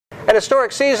An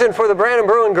historic season for the Branham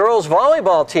Bruin girls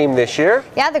volleyball team this year.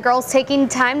 Yeah, the girls taking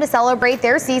time to celebrate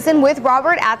their season with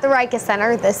Robert at the Rica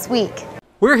Center this week.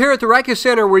 We're here at the Rica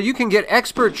Center where you can get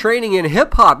expert training in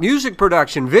hip-hop, music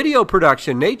production, video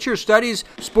production, nature studies,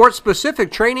 sports-specific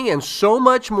training, and so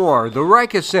much more. The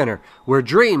Rica Center, where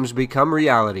dreams become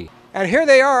reality. And here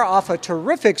they are off a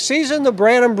terrific season, the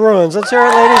Branham Bruins. Let's hear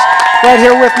it, ladies. Right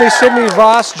here with me, Sydney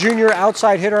Voss, junior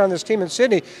outside hitter on this team. And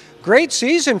Sydney, great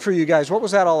season for you guys. What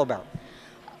was that all about?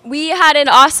 We had an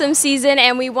awesome season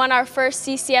and we won our first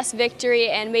CCS victory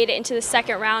and made it into the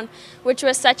second round, which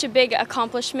was such a big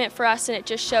accomplishment for us, and it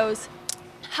just shows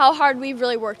how hard we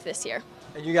really worked this year.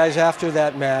 And you guys, after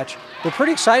that match, were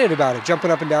pretty excited about it,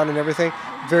 jumping up and down and everything.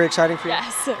 Very exciting for you?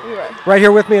 Yes, we were. Right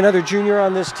here with me, another junior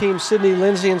on this team, Sydney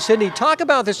Lindsay. And Sydney, talk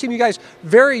about this team. You guys,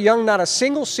 very young, not a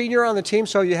single senior on the team,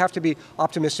 so you have to be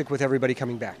optimistic with everybody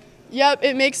coming back. Yep,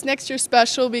 it makes next year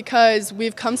special because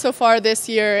we've come so far this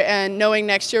year, and knowing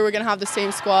next year we're going to have the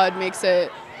same squad makes it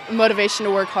a motivation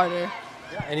to work harder.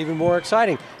 Yeah, and even more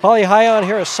exciting. Holly Hyon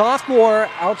here, a sophomore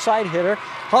outside hitter.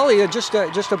 Holly, just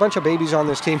a bunch of babies on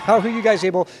this team. How are you guys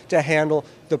able to handle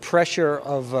the pressure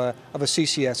of a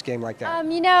CCS game like that?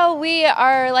 You know, we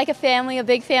are like a family, a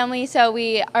big family, so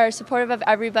we are supportive of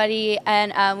everybody,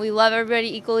 and we love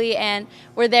everybody equally, and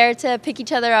we're there to pick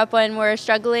each other up when we're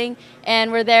struggling,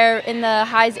 and we're there in the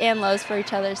highs and lows for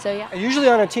each other, so yeah. And usually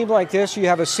on a team like this, you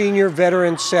have a senior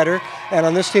veteran setter, and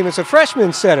on this team it's a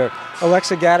freshman setter.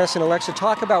 Alexa Gaddis. And Alexa,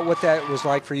 talk about what that was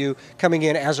like for you coming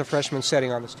in as a freshman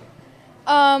setting on this team.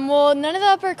 Well, none of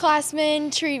the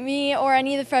upperclassmen treat me or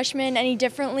any of the freshmen any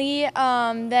differently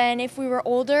than if we were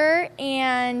older,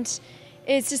 and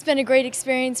it's just been a great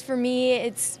experience for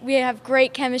me. We have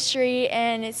great chemistry,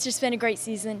 and it's just been a great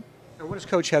season. And what does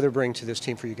Coach Heather bring to this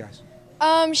team for you guys?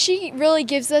 She really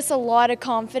gives us a lot of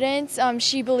confidence.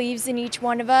 She believes in each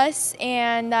one of us,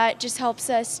 and that just helps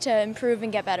us to improve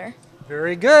and get better.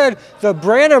 Very good. The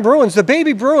Branham Bruins, the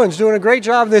baby Bruins, doing a great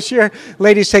job this year.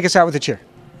 Ladies, take us out with a cheer.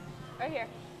 Right here.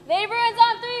 Lady Bruins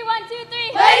on 3, 1, 2, 3.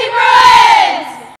 Lady Bruins!